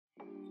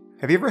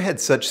Have you ever had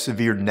such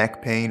severe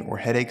neck pain or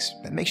headaches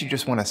that makes you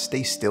just want to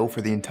stay still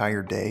for the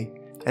entire day?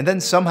 And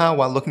then somehow,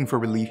 while looking for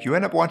relief, you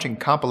end up watching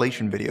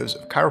compilation videos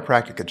of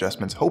chiropractic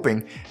adjustments,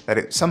 hoping that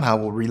it somehow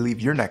will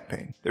relieve your neck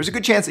pain. There's a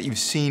good chance that you've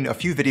seen a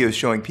few videos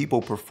showing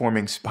people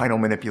performing spinal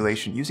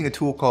manipulation using a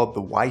tool called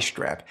the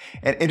Y-strap.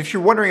 And if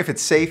you're wondering if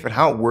it's safe and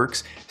how it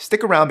works,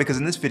 stick around because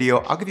in this video,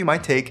 I'll give you my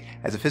take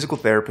as a physical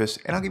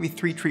therapist, and I'll give you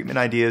 3 treatment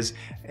ideas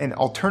and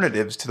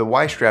alternatives to the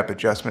Y-strap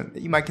adjustment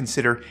that you might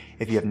consider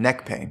if you have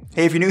neck pain.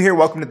 Hey, if you're new here,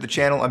 welcome to the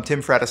channel. I'm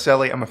Tim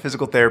Fraticelli. I'm a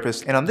physical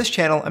therapist, and on this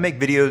channel, I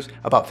make videos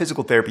about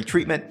physical therapy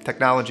treatment,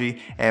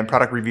 technology, and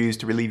product reviews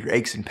to relieve your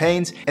aches and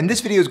pains. And this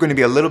video is going to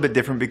be a little bit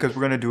different because we're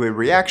going to do a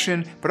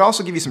reaction, but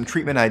also give you some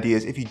treatment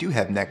ideas if you do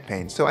have neck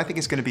pain. So I think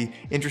it's going to be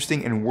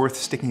interesting and worth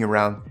sticking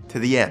around to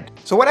the end.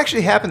 So what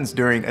actually happens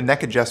during a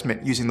neck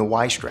adjustment using the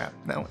Y-strap?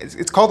 Now,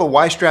 it's called the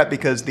Y-strap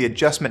because the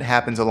adjustment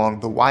happens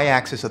along the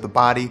Y-axis of the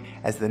body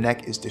as the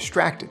neck is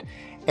distracted.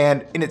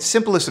 And in its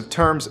simplest of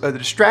terms, the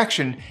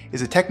distraction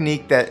is a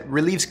technique that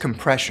relieves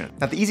compression.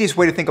 Now, the easiest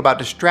way to think about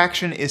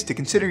distraction is to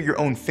consider your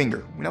own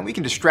finger. Now, we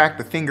can distract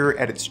the finger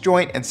at its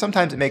joint, and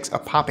sometimes it makes a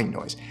popping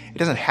noise. It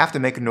doesn't have to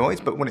make a noise,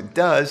 but when it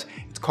does,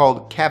 it's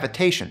called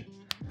cavitation.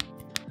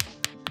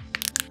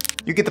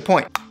 You get the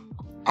point.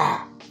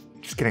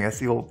 Just kidding, that's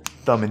the old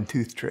thumb and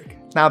tooth trick.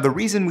 Now, the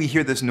reason we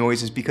hear this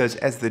noise is because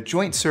as the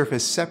joint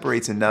surface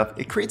separates enough,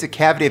 it creates a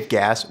cavity of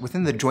gas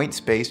within the joint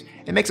space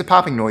and makes a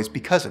popping noise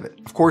because of it.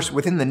 Of course,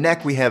 within the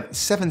neck, we have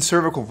 7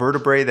 cervical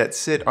vertebrae that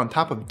sit on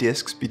top of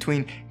discs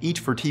between each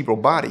vertebral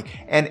body.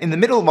 And in the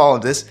middle of all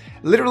of this,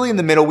 literally in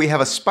the middle, we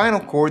have a spinal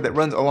cord that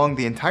runs along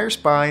the entire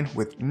spine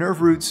with nerve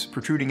roots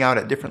protruding out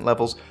at different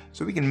levels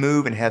so we can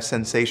move and have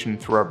sensation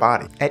through our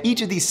body. At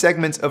each of these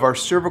segments of our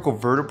cervical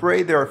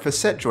vertebrae, there are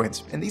facet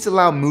joints, and these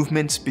allow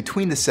movements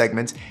between the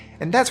segments,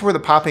 and that's where the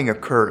popping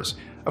occurs.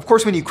 Of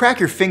course, when you crack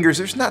your fingers,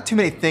 there's not too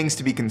many things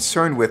to be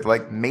concerned with,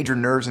 like major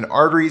nerves and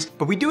arteries,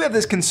 but we do have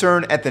this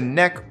concern at the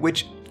neck,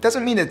 which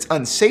doesn't mean it's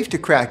unsafe to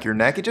crack your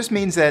neck. It just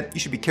means that you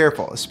should be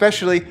careful,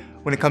 especially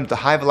when it comes to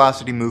high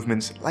velocity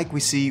movements like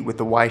we see with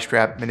the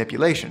Y-strap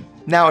manipulation.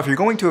 Now, if you're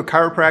going to a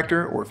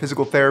chiropractor or a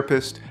physical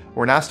therapist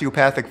or an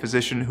osteopathic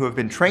physician who have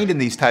been trained in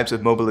these types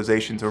of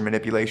mobilizations or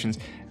manipulations,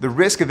 the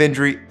risk of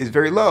injury is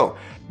very low.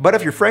 But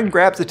if your friend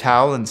grabs a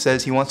towel and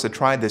says he wants to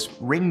try this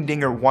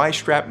ring-dinger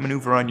Y-strap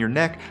maneuver on your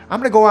neck, I'm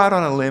gonna go out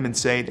on a limb and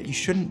say that you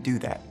shouldn't do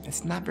that.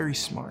 It's not very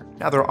smart.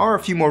 Now, there are a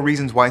few more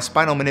reasons why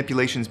spinal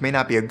manipulations may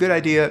not be a good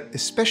idea,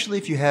 especially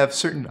if you have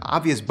certain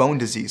obvious bone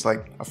disease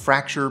like a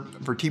fracture,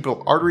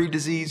 vertebral artery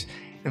disease,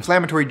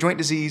 inflammatory joint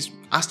disease,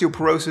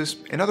 osteoporosis,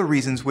 and other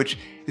reasons, which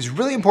is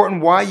really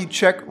important why you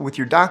check with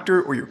your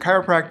doctor or your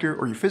chiropractor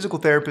or your physical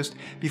therapist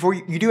before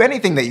you do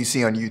anything that you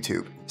see on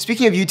YouTube.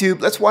 Speaking of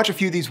YouTube, let's watch a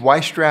few of these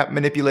Y-strap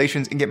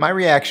manipulations and get my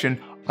reaction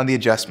on the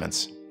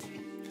adjustments.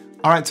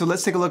 All right, so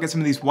let's take a look at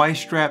some of these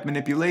Y-strap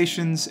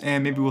manipulations,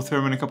 and maybe we'll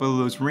throw in a couple of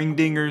those ring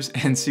dingers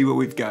and see what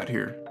we've got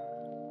here.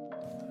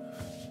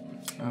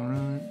 All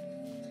right.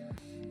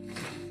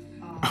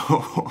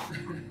 Oh.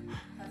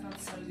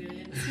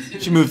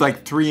 She moved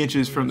like 3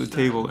 inches from the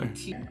table there.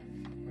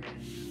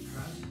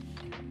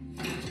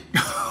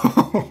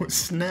 Oh,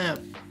 snap.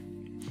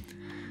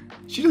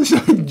 She just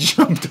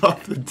jumped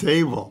off the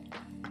table.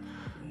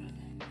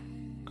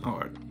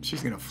 Oh,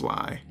 she's gonna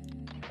fly.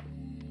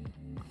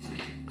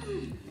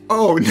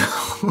 Oh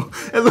no,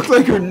 it looked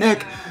like her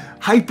neck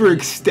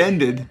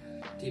hyperextended.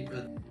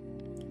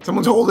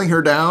 Someone's holding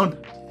her down.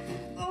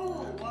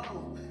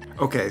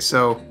 Okay,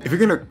 so if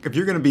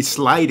you're gonna be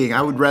sliding,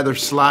 I would rather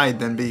slide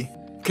than be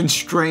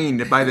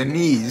constrained by the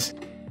knees.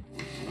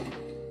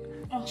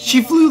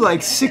 She flew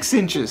like 6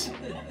 inches.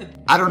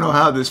 I don't know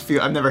how this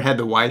feels. I've never had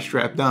the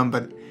Y-strap done,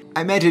 but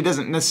I imagine it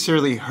doesn't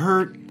necessarily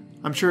hurt.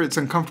 I'm sure it's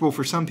uncomfortable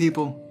for some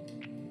people.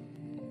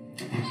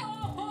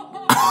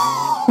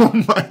 Oh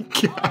my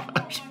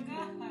gosh.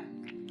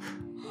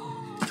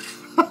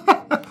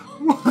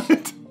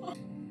 What?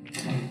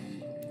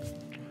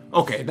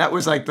 Okay, that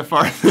was like the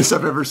farthest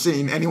I've ever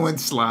seen anyone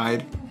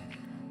slide.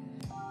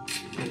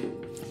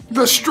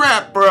 The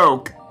strap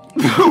broke!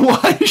 The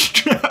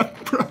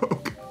Y-strap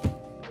broke!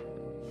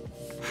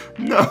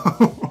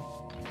 No!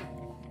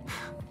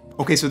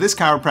 Okay, so this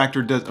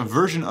chiropractor does a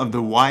version of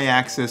the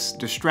Y-axis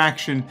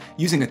distraction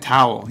using a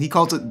towel. He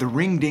calls it the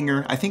ring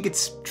dinger. I think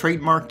it's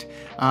trademarked,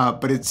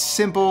 but it's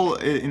simple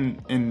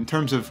in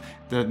terms of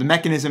the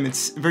mechanism.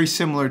 It's very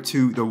similar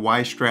to the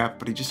Y-strap,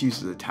 but he just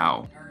uses a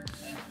towel.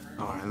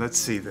 All right, let's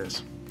see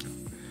this.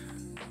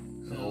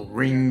 Oh,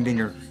 ring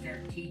dinger.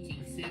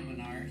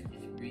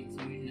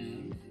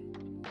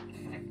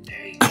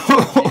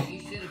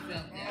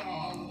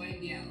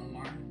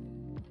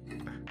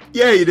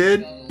 Yeah, you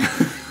did.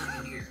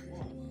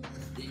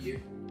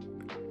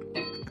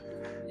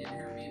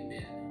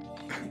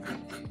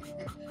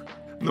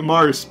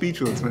 Lamar is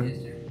speechless,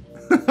 man.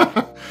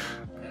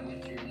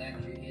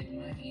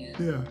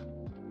 Yeah.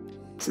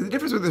 So the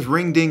difference with this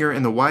ring dinger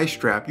and the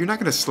Y-strap, you're not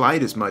going to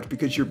slide as much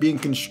because you're being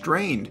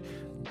constrained.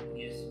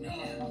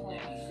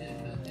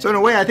 So in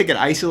a way, I think it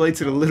isolates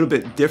it a little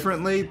bit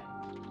differently.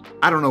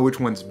 I don't know which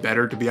one's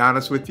better, to be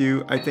honest with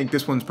you. I think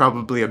this one's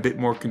probably a bit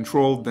more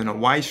controlled than a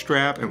Y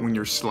strap, and when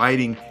you're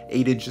sliding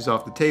 8 inches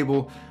off the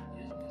table.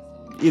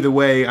 Either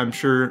way, I'm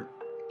sure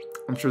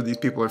these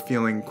people are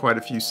feeling quite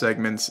a few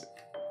segments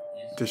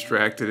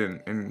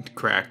distracted and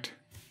cracked.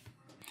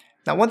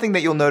 Now, one thing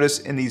that you'll notice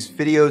in these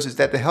videos is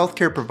that the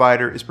healthcare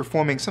provider is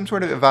performing some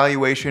sort of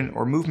evaluation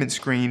or movement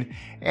screen,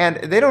 and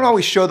they don't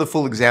always show the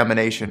full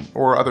examination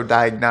or other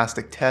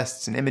diagnostic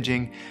tests and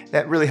imaging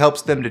that really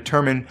helps them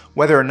determine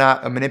whether or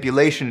not a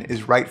manipulation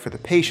is right for the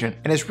patient.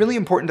 And it's really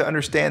important to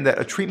understand that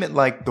a treatment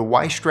like the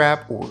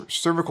Y-strap or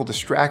cervical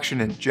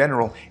distraction in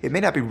general, it may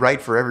not be right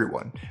for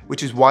everyone,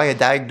 which is why a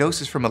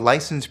diagnosis from a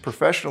licensed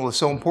professional is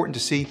so important to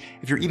see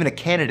if you're even a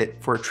candidate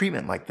for a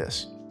treatment like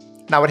this.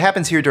 Now, what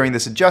happens here during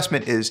this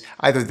adjustment is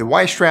either the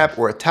Y-strap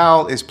or a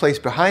towel is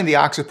placed behind the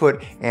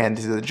occiput and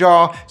to the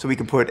jaw, so we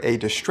can put a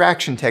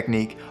distraction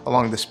technique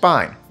along the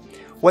spine.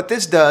 What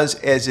this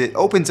does is it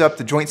opens up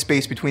the joint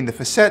space between the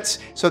facets,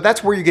 so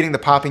that's where you're getting the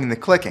popping and the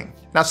clicking.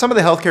 Now, some of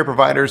the healthcare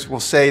providers will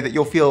say that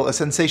you'll feel a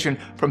sensation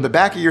from the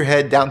back of your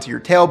head down to your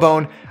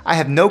tailbone. I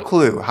have no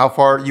clue how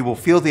far you will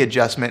feel the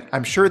adjustment.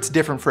 I'm sure it's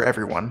different for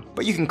everyone.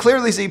 But you can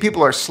clearly see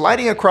people are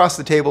sliding across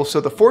the table,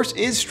 so the force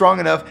is strong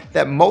enough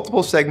that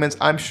multiple segments,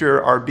 I'm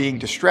sure, are being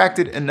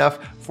distracted enough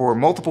for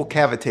multiple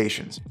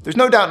cavitations. There's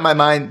no doubt in my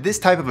mind this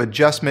type of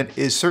adjustment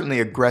is certainly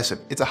aggressive.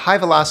 It's a high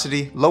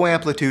velocity, low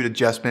amplitude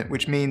adjustment,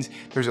 which means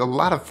there's a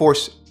lot of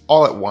force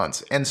all at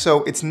once. And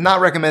so it's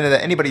not recommended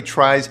that anybody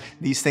tries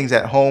these things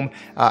at home.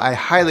 I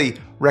highly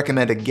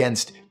recommend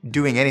against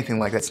doing anything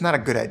like that. It's not a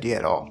good idea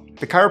at all.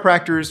 The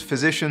chiropractors,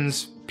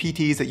 physicians,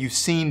 PTs that you've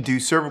seen do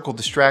cervical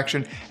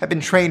distraction have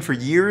been trained for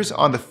years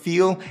on the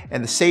feel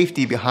and the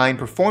safety behind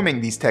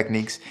performing these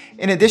techniques,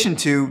 in addition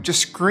to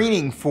just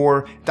screening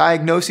for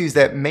diagnoses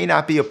that may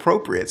not be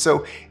appropriate.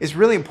 So it's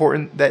really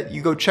important that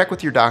you go check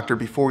with your doctor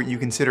before you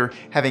consider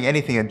having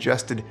anything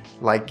adjusted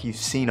like you've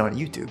seen on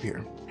YouTube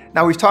here.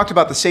 Now, we've talked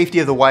about the safety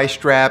of the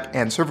Y-strap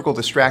and cervical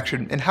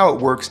distraction and how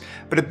it works,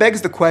 but it begs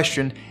the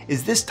question,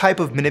 is this type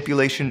of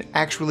manipulation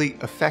actually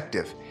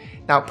effective?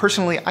 Now,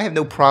 personally, I have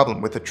no problem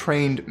with a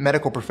trained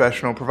medical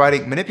professional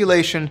providing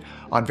manipulation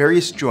on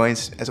various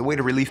joints as a way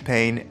to relieve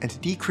pain and to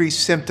decrease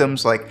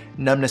symptoms like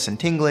numbness and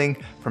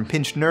tingling from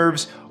pinched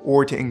nerves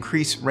or to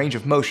increase range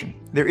of motion.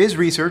 There is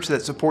research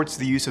that supports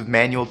the use of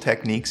manual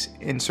techniques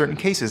in certain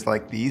cases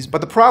like these,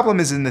 but the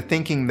problem is in the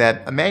thinking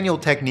that a manual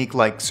technique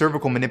like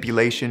cervical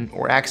manipulation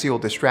or axial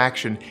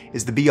distraction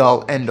is the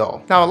be-all,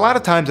 end-all. Now, a lot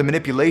of times a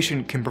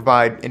manipulation can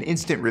provide an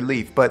instant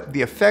relief, but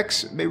the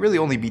effects may really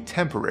only be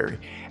temporary,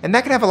 and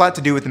that can have a lot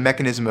to do with the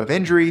mechanism of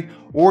injury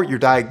or your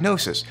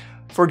diagnosis.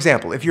 For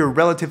example, if you're a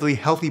relatively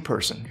healthy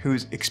person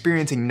who's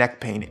experiencing neck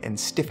pain and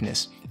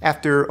stiffness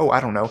after,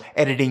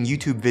 editing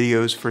YouTube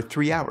videos for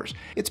 3 hours,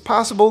 it's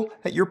possible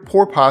that your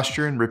poor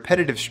posture and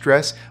repetitive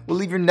stress will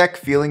leave your neck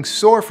feeling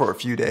sore for a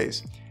few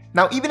days.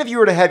 Now, even if you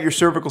were to have your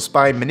cervical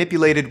spine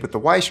manipulated with the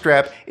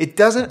Y-strap, it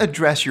doesn't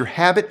address your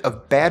habit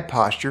of bad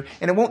posture,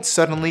 and it won't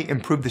suddenly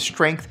improve the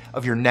strength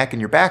of your neck and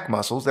your back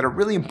muscles that are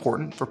really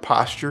important for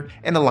posture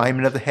and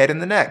alignment of the head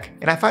and the neck.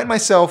 And I find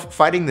myself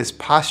fighting this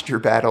posture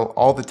battle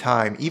all the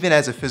time, even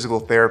as a physical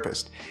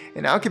therapist.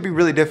 And now it can be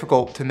really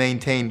difficult to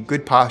maintain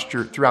good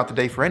posture throughout the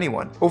day for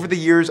anyone. Over the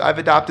years, I've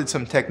adopted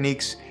some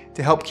techniques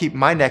to help keep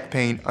my neck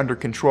pain under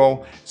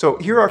control. So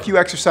here are a few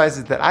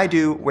exercises that I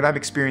do when I'm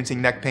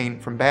experiencing neck pain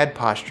from bad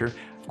posture.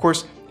 Of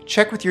course,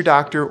 check with your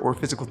doctor or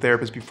physical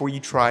therapist before you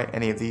try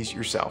any of these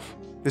yourself.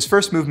 This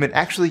first movement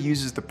actually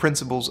uses the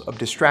principles of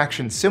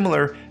distraction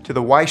similar to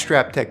the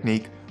Y-strap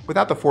technique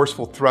without the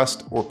forceful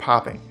thrust or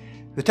popping.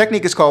 The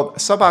technique is called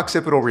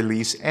suboccipital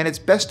release, and it's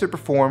best to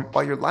perform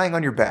while you're lying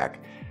on your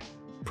back.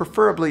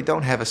 Preferably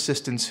don't have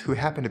assistants who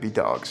happen to be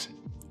dogs.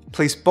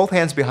 Place both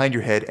hands behind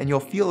your head and you'll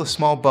feel a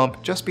small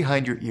bump just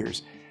behind your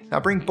ears. Now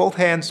bring both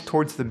hands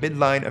towards the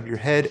midline of your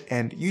head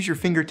and use your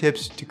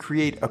fingertips to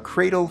create a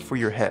cradle for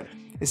your head.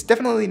 It's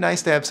definitely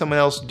nice to have someone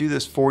else do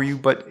this for you,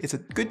 but it's a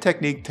good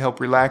technique to help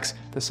relax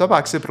the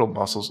suboccipital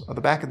muscles of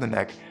the back of the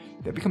neck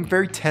that become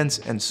very tense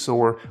and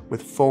sore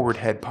with forward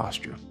head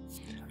posture.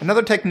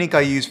 Another technique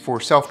I use for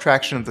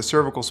self-traction of the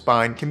cervical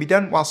spine can be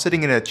done while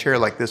sitting in a chair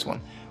like this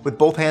one. With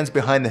both hands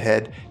behind the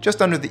head,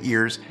 just under the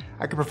ears,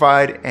 I can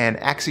provide an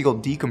axial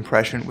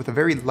decompression with a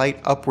very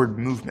light upward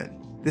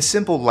movement. This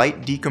simple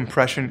light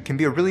decompression can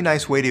be a really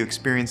nice way to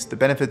experience the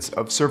benefits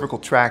of cervical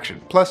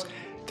traction. Plus,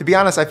 to be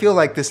honest, I feel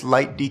like this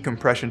light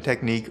decompression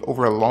technique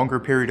over a longer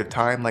period of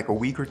time, like a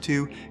week or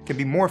two, can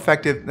be more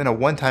effective than a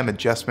one-time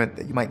adjustment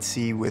that you might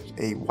see with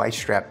a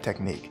Y-strap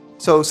technique.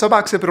 So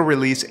suboccipital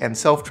release and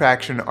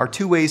self-traction are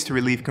two ways to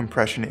relieve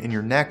compression in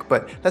your neck,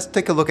 but let's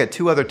take a look at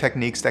two other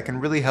techniques that can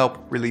really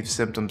help relieve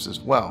symptoms as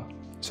well.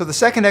 So the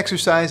second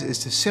exercise is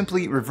to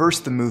simply reverse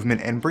the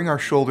movement and bring our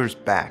shoulders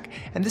back.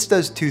 And this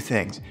does two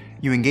things.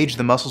 You engage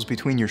the muscles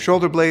between your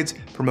shoulder blades,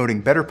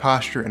 promoting better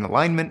posture and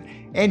alignment,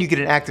 and you get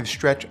an active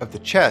stretch of the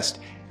chest.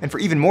 And for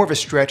even more of a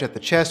stretch at the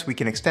chest, we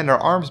can extend our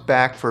arms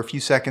back for a few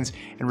seconds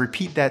and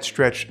repeat that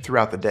stretch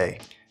throughout the day.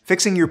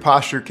 Fixing your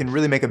posture can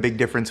really make a big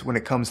difference when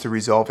it comes to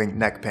resolving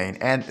neck pain.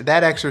 And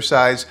that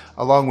exercise,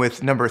 along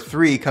with number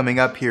 3 coming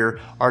up here,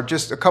 are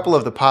just a couple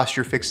of the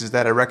posture fixes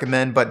that I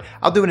recommend, but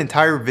I'll do an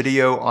entire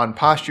video on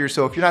posture,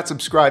 so if you're not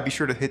subscribed, be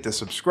sure to hit the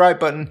subscribe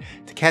button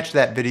to catch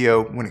that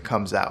video when it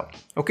comes out.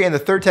 Okay, and the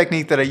third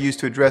technique that I use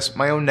to address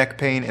my own neck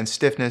pain and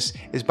stiffness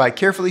is by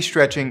carefully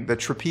stretching the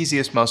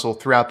trapezius muscle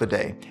throughout the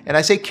day. And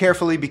I say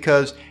carefully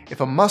because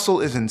if a muscle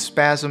is in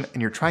spasm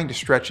and you're trying to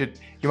stretch it,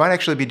 you might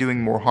actually be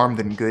doing more harm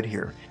than good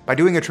here. By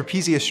doing a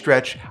trapezius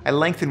stretch, I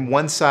lengthen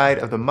one side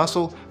of the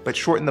muscle, but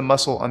shorten the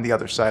muscle on the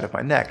other side of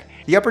my neck.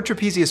 The upper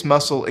trapezius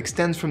muscle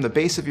extends from the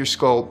base of your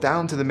skull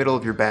down to the middle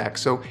of your back,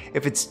 so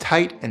if it's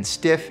tight and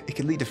stiff, it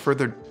can lead to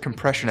further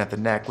compression at the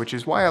neck, which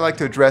is why I like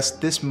to address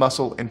this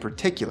muscle in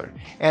particular.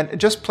 And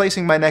just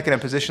placing my neck in a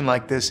position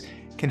like this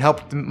can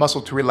help the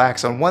muscle to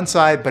relax on one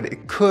side, but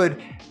it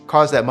could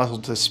cause that muscle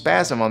to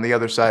spasm on the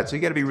other side, so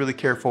you gotta be really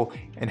careful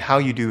in how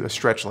you do a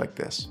stretch like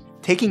this.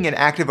 Taking an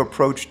active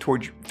approach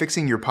towards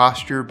fixing your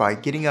posture by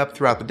getting up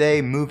throughout the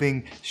day,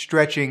 moving,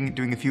 stretching,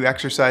 doing a few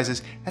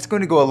exercises, that's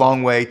going to go a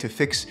long way to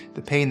fix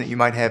the pain that you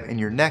might have in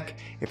your neck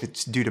if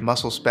it's due to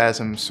muscle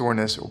spasm,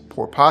 soreness, or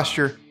poor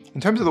posture.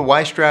 In terms of the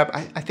Y-strap,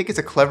 I think it's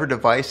a clever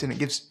device and it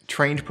gives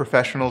trained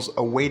professionals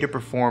a way to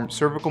perform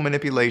cervical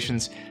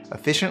manipulations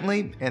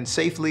efficiently and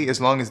safely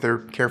as long as they're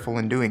careful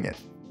in doing it.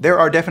 There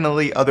are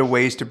definitely other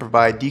ways to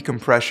provide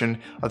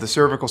decompression of the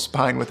cervical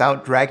spine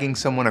without dragging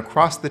someone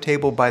across the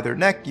table by their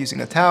neck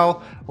using a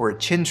towel or a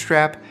chin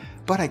strap,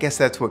 but I guess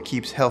that's what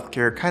keeps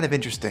healthcare kind of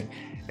interesting,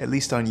 at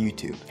least on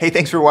YouTube. Hey,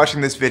 thanks for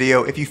watching this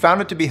video. If you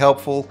found it to be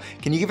helpful,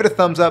 can you give it a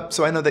thumbs up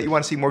so I know that you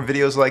want to see more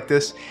videos like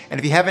this? And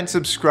if you haven't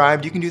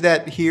subscribed, you can do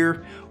that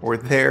here or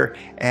there,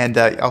 and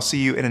I'll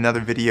see you in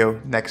another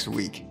video next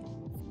week.